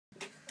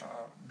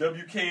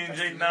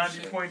WKNJ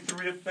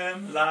 90.3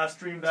 FM,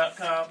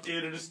 livestream.com, ear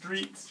to the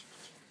streets,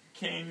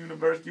 Kane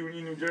University,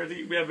 Union, New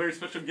Jersey. We have a very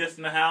special guest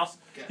in the house.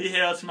 He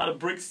hails from out of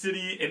Brick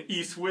City in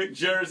Eastwick,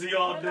 Jersey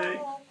all day.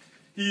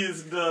 He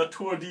is the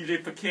tour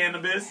DJ for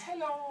Canibus.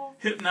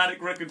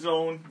 Hypnotic Records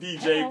own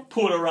DJ,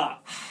 Puerto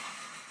Roc.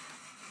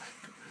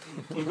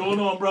 What's going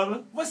on,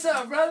 brother? What's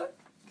up, brother?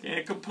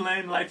 Can't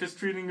complain. Life is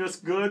treating us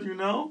good, you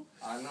know?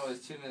 I know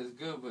it's treating us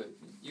good, but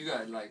you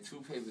got like 2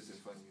 papers in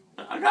front of you.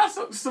 I got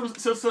some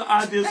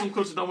ideas, some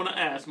questions I want to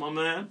ask, my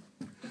man.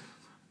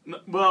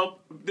 Well,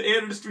 the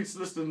Air to the Streets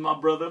listeners, my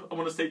brother, I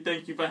want to say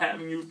thank you for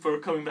having you, for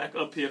coming back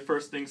up here,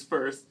 first things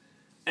first.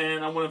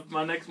 And I want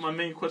to, my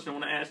main question I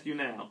want to ask you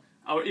now.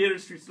 Our Air to the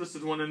Streets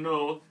listeners want to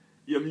know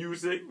your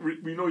music.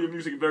 We know your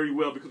music very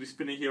well because we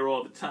spin it here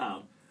all the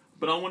time.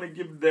 But I want to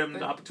give them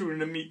the opportunity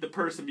to meet the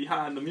person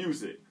behind the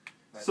music.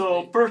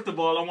 So, first of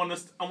all, I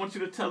want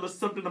you to tell us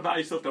something about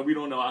yourself that we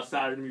don't know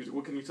outside of the music.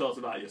 What can you tell us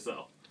about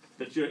yourself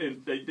that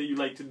you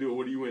like to do?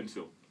 What are you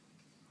into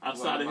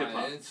outside of hip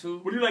hop?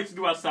 What do you like to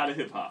do outside of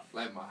hip hop?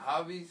 Like my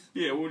hobbies?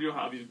 Yeah, what would your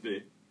hobbies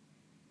be?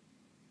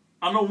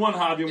 I know one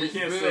hobby, and we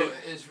can't say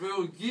it's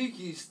real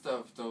geeky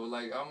stuff though.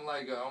 Like I'm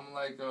like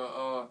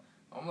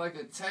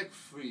a tech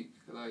freak.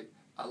 Like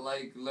I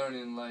like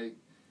learning like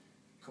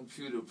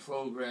computer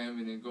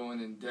programming and going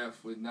in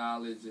depth with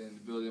knowledge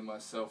and building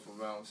myself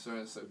around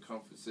certain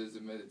circumferences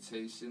and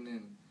meditation,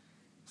 and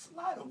it's a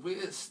lot of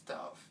weird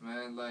stuff,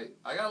 man. Like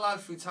I got a lot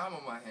of free time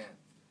on my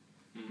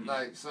hand.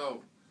 Like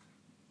so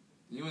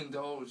you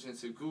indulge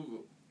into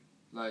Google.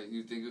 Like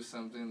you think of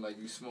something, like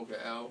you smoke an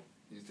L,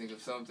 you think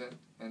of something,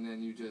 and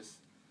then you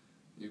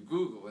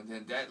Google, and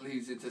then that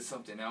leads into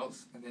something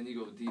else, and then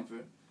you go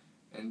deeper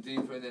and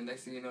deeper, and then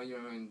next thing you know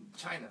you're in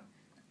China.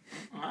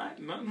 Alright,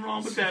 nothing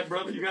wrong with that,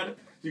 brother. You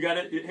got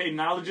it. Hey,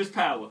 knowledge is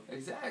power.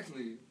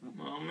 Exactly.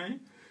 Oh man.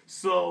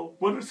 So,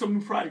 what are some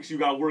new projects you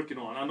got working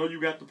on? I know you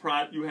got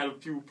you had a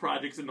few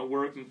projects in the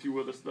works and a few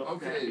other stuff.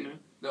 Okay. Happening.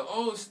 The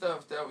old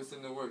stuff that was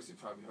in the works, you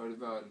probably heard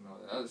about, and all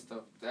that other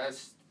stuff.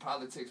 That's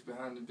politics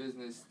behind the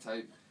business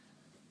type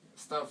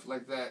stuff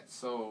like that.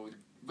 So,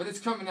 but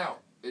it's coming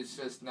out. It's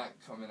just not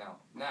coming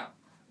out now.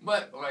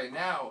 But right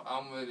now,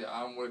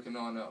 I'm working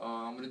on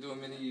I'm gonna do a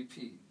mini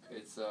EP.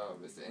 It's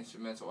an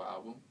instrumental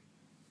album.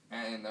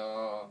 And,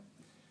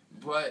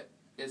 but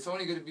it's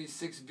only going to be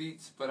 6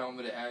 beats, but I'm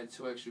going to add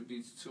 2 extra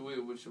beats to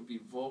it, which will be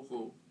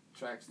vocal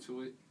tracks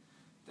to it.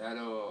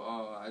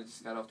 I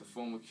just got off the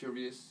phone with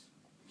Curious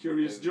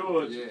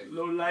George, yeah.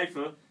 Low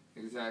Lifer.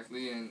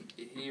 Exactly, and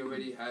he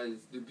already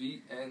has the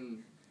beat,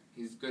 and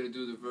he's going to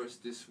do the verse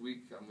this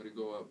week. I'm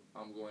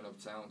going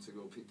uptown to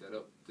go pick that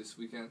up this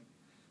weekend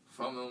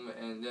from him,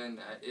 and then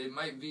it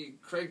might be,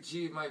 Craig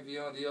G might be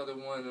on the other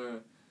one,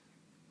 or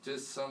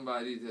just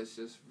somebody that's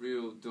just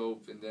real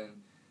dope, and then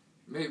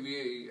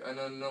maybe an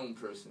unknown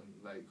person,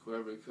 like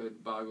whoever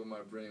could boggle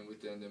my brain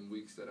within them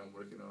weeks that I'm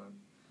working on.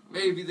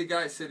 Maybe the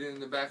guy sitting in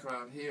the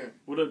background here.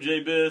 What up,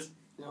 J-Biz?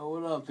 Yo,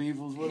 what up,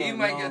 peoples? What he up,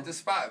 might get the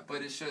spot,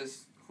 but it's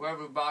just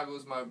whoever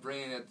boggles my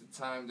brain at the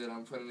time that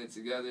I'm putting it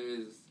together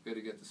is going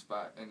to get the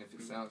spot, and if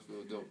it sounds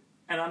real dope.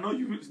 And I know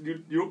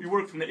you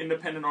work from the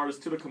independent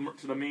artist to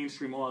the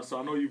mainstream artist. So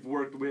I know you've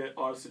worked with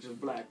artists such as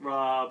Black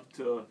Rob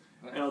to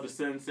Elder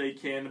Sensei,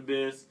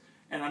 Canibus,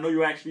 and I know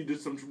you actually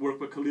did some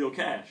work with Khalil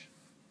Cash.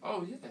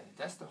 Oh yeah,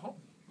 that's the homie.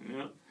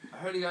 Yeah. I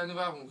heard he got a new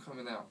album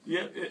coming out.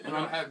 Yeah, and I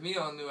don't have me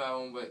on a new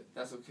album, but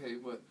that's okay.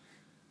 But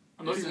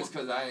it's just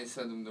because I ain't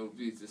send him no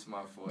beats. It's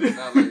my fault. It's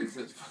not like it's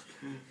his fault.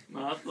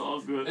 No, that's all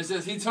good. It's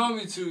just he told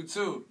me to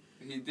too.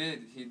 He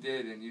did,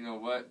 and you know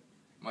what?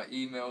 My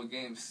email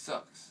game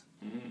sucks.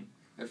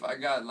 If I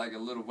got like a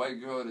little white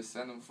girl to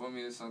send them for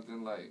me or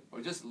something, like, or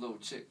just a little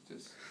chick,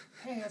 just,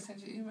 hey, I sent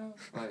you email.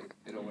 Like,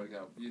 it'll work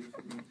out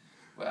beautifully.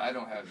 But I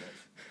don't have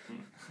that.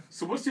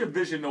 So what's your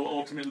vision, though,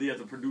 ultimately, as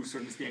a producer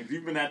in this game?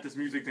 You've been at this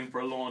music thing for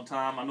a long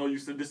time. I know you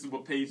said this is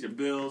what pays your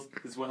bills.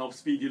 This is what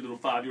helps feed your little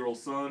 5-year-old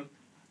son.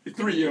 Your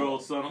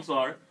 3-year-old son, I'm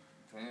sorry.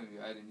 Damn,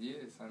 you adding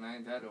years, son. I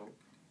ain't that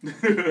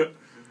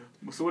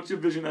old. So what's your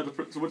vision as a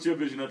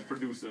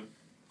producer?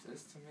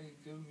 Just to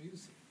make good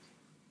music.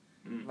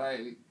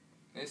 Like,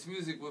 it's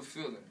music with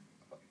feeling.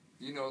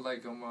 You know,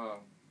 like,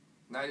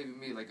 not even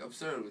me, like,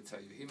 Absurd would tell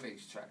you, he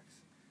makes tracks.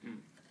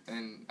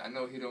 And I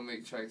know he don't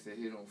make tracks that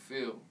he don't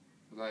feel.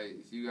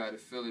 Like, you gotta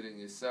feel it in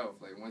yourself.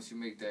 Like, once you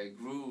make that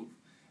groove,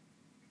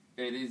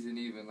 it isn't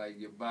even like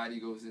your body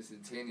goes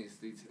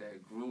instantaneously to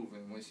that groove.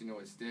 And once you know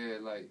it's there,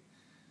 like,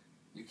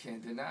 you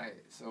can't deny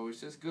it. So it's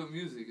just good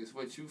music. It's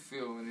what you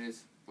feel, and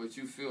it's what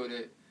you feel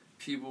that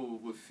people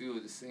would feel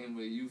the same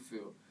way you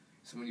feel.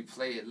 So when you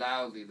play it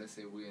loudly, let's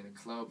say we're in a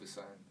club or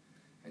something,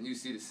 and you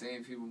see the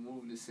same people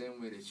moving the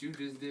same way that you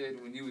just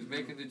did when you was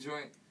making the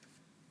joint,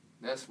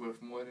 that's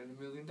worth more than $1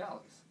 million.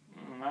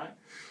 Alright.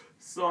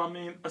 So I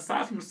mean,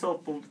 aside from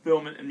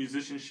self-fulfillment and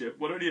musicianship,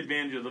 what are the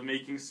advantages of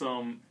making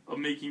some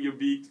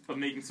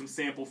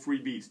sample-free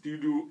beats?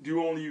 Do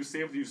you only use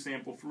samples? Do you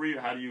sample free,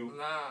 or how do you?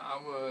 Nah,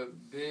 I'm a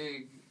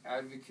big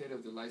advocate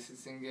of the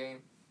licensing game.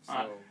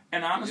 So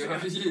and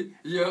honestly,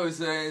 you know what I'm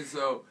saying?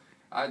 So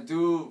I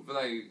do,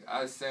 like,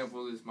 I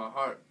sample is my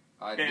heart.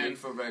 I dig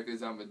for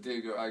records. I'm a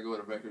digger. I go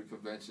to record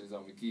conventions.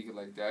 I'm a geek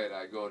like that.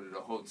 I go to the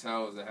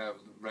hotels that have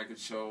record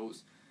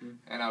shows,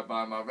 and I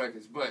buy my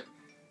records. But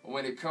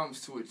when it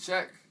comes to a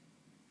check,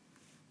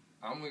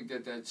 I'm gonna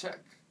get that check,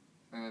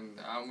 and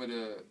I'm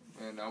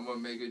gonna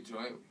make a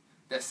joint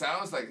that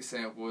sounds like a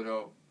sample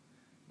though,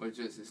 but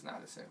just it's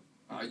not a sample.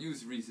 I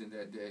use Reason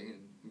that day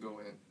and go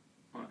in.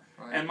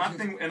 Right. And my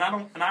thing, and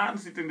I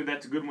honestly think that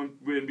that's a good one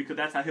because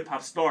that's how hip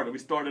hop started. We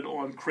started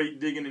on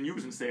crate digging and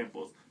using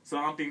samples. So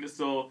I don't think that.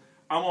 So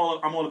I'm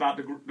all about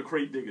the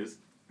crate diggers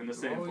and the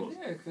samples.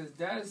 Oh yeah, because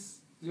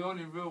that's the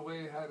only real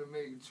way how to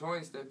make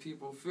joints that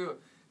people feel.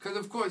 Because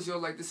of course, yo,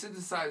 like the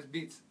synthesized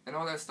beats and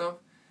all that stuff,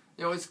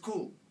 yo, it's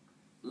cool.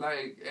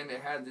 Like, and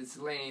it had this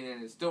lane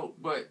and it's dope.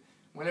 But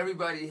when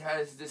everybody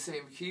has the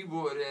same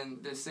keyboard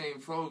and the same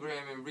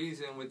program and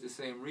Reason with the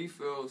same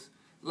refills,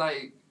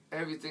 like,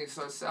 everything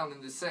starts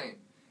sounding the same.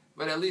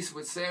 But at least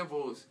with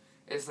samples,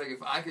 it's like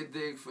if I could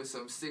dig for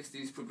some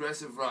 60s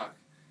progressive rock,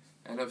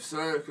 and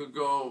Absurd could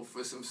go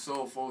for some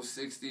soulful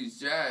 60s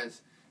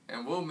jazz,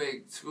 and we'll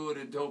make two of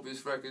the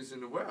dopest records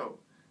in the world.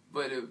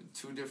 But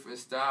two different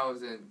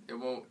styles, and it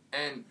won't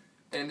end.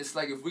 And it's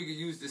like if we could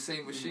use the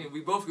same machine,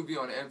 we both could be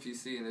on an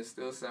MPC and it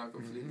still sound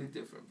completely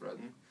different, brother.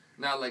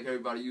 Not like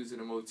everybody using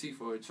a motif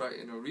or a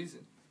Triton or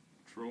Reason.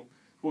 True.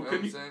 Well,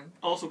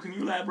 can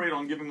you elaborate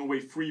on giving away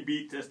free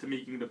beats as to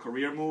making the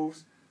career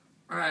moves?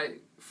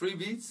 Alright, free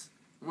beats?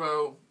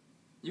 Well,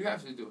 you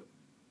have to do it.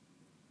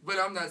 But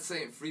I'm not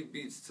saying free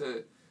beats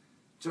to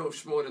Joe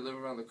Schmo that live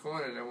around the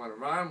corner that want to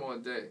rhyme all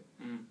day.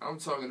 I'm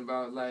talking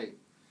about, like,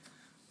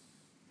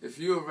 if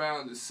you're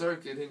around the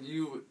circuit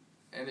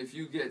and if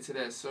you get to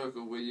that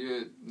circle where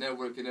you're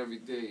networking every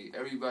day,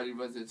 everybody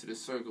runs into the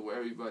circle where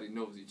everybody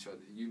knows each other.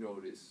 You know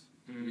this.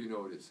 You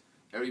know this.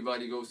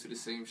 Everybody goes to the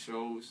same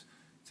shows,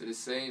 to the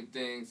same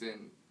things,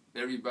 and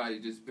everybody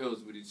just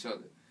builds with each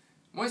other.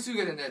 Once you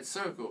get in that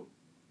circle,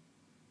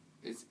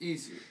 it's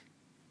easier.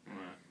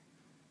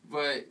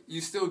 But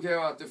you still get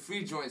out the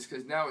free joints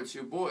because now it's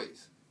your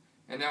boys.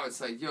 And now it's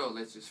like, yo,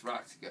 let's just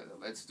rock together.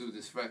 Let's do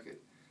this record.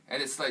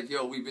 And it's like,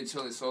 yo, we've been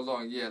chilling so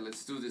long. Yeah,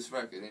 let's do this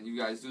record. And you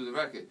guys do the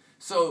record.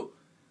 So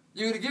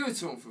you're going to give it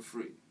to him for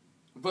free.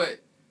 But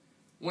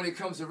when it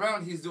comes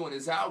around, he's doing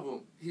his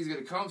album. He's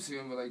going to come to him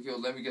and be like, yo,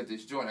 let me get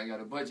this joint. I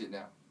got a budget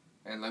now.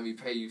 And let me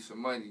pay you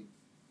some money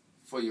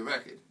for your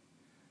record.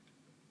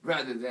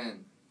 Rather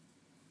than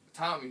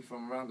Tommy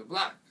from around the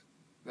block.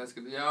 That's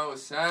going to be, yo,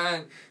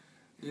 son,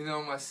 you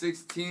know, my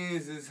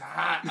 16s is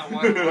hot. I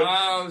want to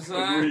rhyme,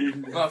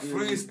 son. My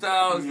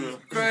freestyles is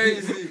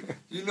crazy.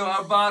 You know,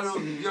 I battle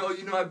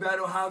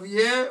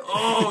Javier.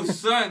 Oh,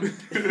 son,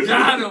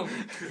 got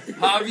him.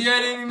 Javier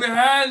didn't even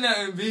have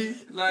nothing, B.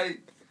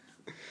 Like,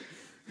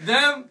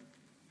 them,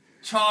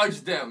 charge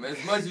them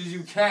as much as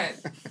you can.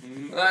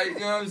 Like, you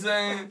know what I'm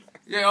saying?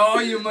 Get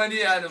all your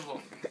money out of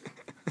them.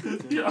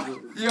 You know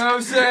what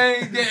I'm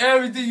saying? Get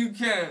everything you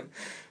can.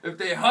 If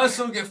they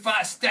hustle, get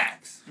 5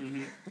 stacks.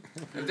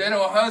 If they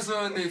don't hustle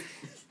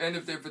and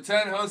if they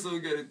pretend hustle,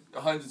 get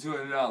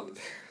 $100, $200.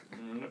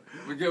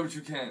 But get what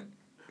you can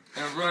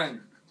and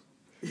run.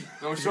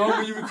 Don't show them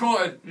when you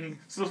record.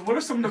 So what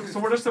are some of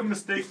the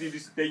mistakes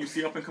that you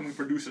see up and coming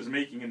producers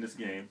making in this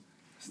game?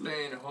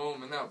 Staying at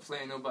home and not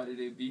playing nobody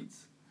their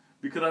beats.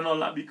 Because I know a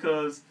lot.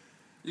 Because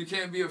you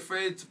can't be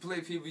afraid to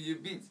play people your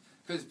beats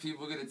because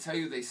people are gonna tell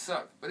you they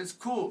suck. But it's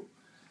cool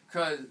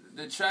because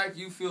the track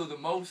you feel the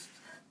most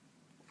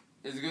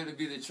is going to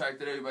be the track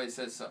that everybody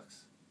says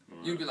sucks.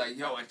 You'd be like,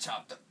 yo, I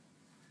chopped up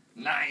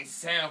 9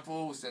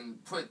 samples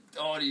and put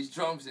all these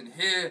drums in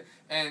here,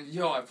 and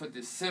yo, I put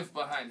this synth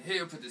behind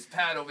here, put this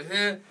pad over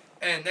here,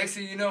 and next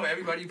thing you know,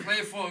 everybody you play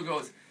it for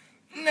goes,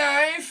 nah,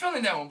 I ain't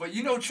feeling that one, but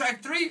you know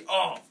track 3?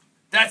 Oh,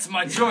 that's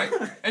my joint.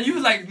 And you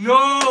like,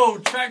 no,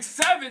 track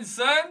 7,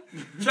 son.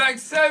 Track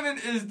 7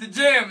 is the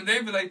jam. And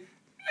they'd be like,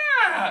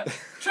 nah,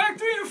 track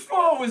 3 and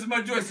 4 was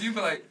my joint. So you'd be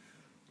like,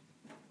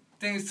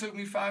 things took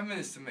me 5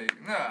 minutes to make.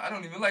 Nah, I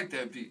don't even like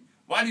that beat.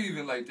 Why do you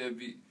even like that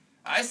beat?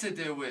 I sit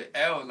there with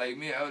L, like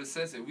me and L the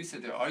Sensei, we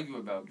sit there argue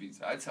about beats.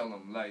 I tell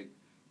him, like,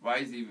 why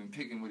is he even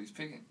picking what he's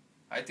picking?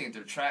 I think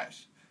they're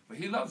trash. But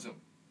he loves them.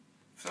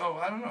 So,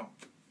 I don't know.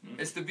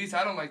 It's the beats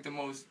I don't like the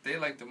most, they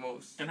like the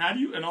most.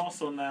 And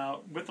also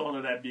now, with all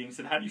of that being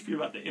said, how do you feel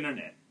about the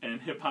internet and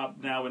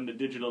hip-hop now in the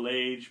digital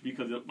age?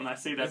 Because when I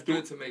say that... It's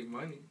good to make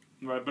money.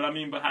 Right,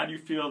 but how do you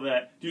feel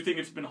that... Do you think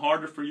it's been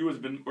harder for you,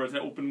 or has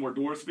it opened more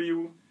doors for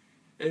you?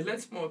 It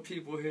lets more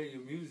people hear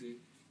your music.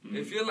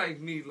 If you're like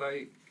me,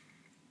 like,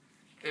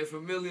 if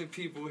 1 million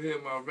people hear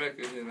my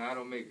record and I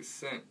don't make a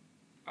cent,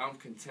 I'm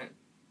content.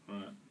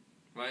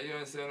 Right? You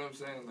understand what I'm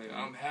saying? Like,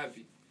 I'm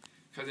happy.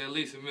 Because at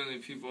least 1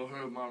 million people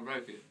heard my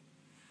record.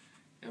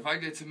 If I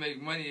get to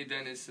make money,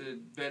 then it's a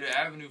better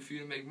avenue for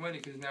you to make money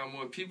because now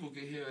more people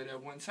can hear it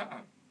at one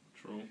time.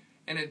 True.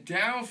 And the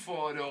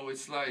downfall, though,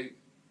 it's like,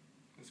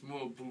 it's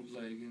more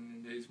bootlegging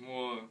and there's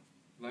more...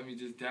 Let me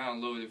just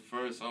download it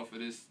first off of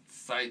this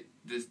site.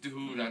 This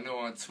dude I know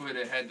on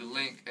Twitter had the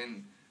link,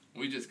 and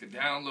we just could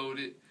download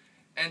it.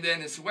 And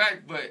then it's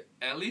whack, but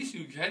at least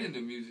you get into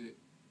music.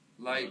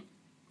 Like,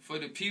 for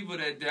the people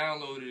that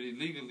download it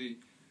illegally,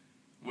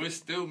 we're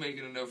still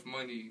making enough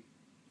money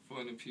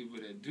for the people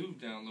that do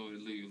download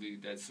it legally,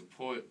 that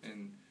support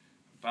and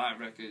buy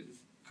records.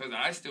 Because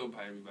I still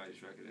buy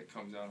everybody's record that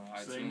comes out on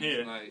iTunes. Same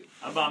here. Like,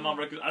 I buy my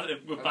records.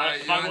 If I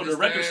go to the understand?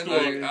 record store,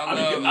 Like,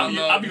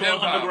 I'll be going to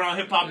hip-hop.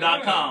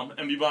 undergroundhiphop.com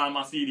and be buying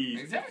my CDs.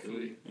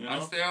 Exactly. You know? I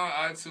stay on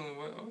iTunes.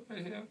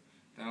 Okay, here.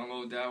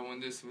 Download that one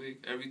this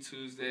week. Every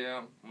Tuesday,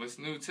 what's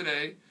new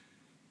today?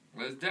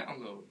 Let's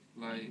download.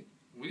 Like,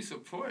 we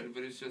support it,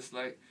 but it's just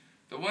like,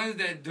 the ones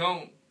that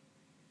don't,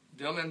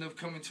 they'll end up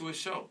coming to a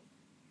show.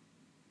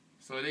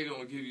 So they're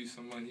going to give you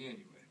some money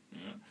anyway.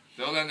 Yeah.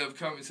 They'll end up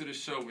coming to the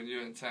show when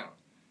you're in town.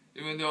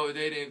 Even though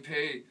they didn't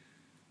pay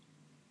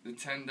the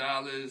 $10,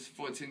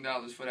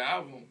 $14 for the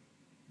album,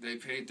 they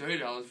paid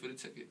 $30 for the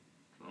ticket.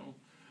 Oh.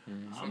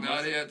 So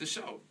now they're at the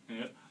show.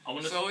 Yeah.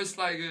 So it's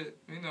like,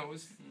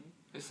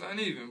 it's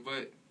uneven,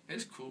 but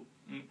it's cool.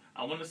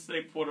 I want to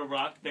say, Puerto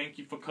Roc, thank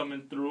you for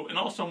coming through. And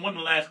also, one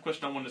last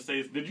question I want to say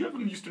is, did you ever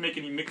used to make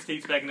any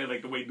mixtapes back in there,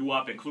 like the way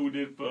Doo-Wop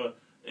included back?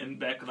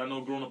 Because I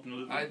know growing up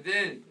in the... I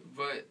did,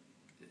 but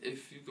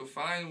if you could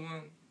find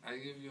one, I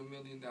give you $1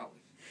 million.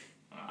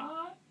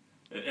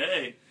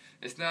 Hey.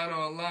 It's not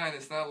online.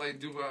 It's not like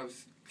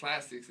Doo-Wop's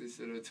classics. It's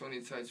a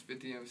 20-touch,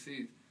 50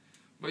 MCs.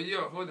 But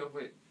yo, hold up,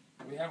 wait.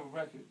 We have a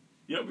record.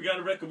 Yep, we got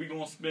a record we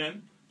gonna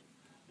spin.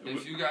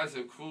 If you guys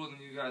are cool and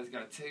you guys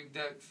got tape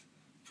decks,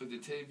 put the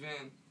tape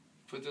in,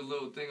 put the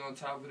little thing on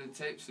top of the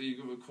tape so you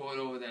can record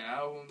over the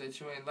album that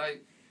you ain't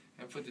like,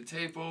 and put the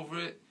tape over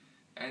it,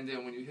 and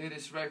then when you hear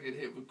this record,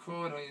 hit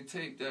record on your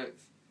tape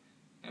decks,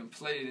 and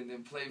play it, and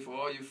then play for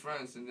all your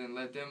friends, and then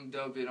let them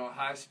dub it on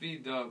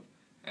high-speed dub,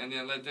 and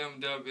then let them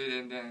dub it,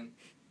 and then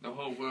the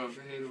whole world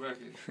can hear the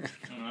record.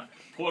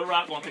 Puerto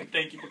Roc, I want to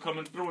thank you for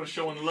coming through and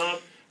showing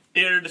love.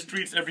 Air to the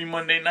streets every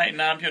Monday night,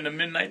 9 p.m. to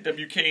midnight,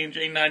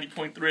 WKNJ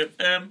 90.3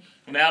 FM.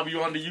 And now we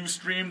on the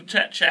Ustream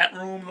chat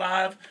room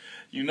live.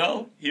 You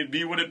know, he'd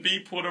be what it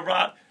be, Puerto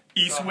Roc,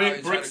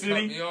 Eastwick, Brick City.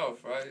 Cut me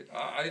off, right?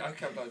 I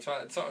kept on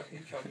trying to talk. He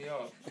cut me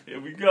off. Here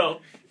we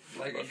go.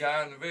 Like a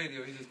guy on the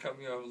radio, he just cut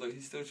me off. Look,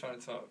 he's still trying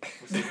to talk.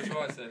 What you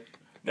want to say?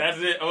 That's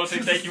it. I want to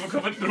say thank you for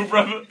coming through,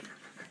 brother.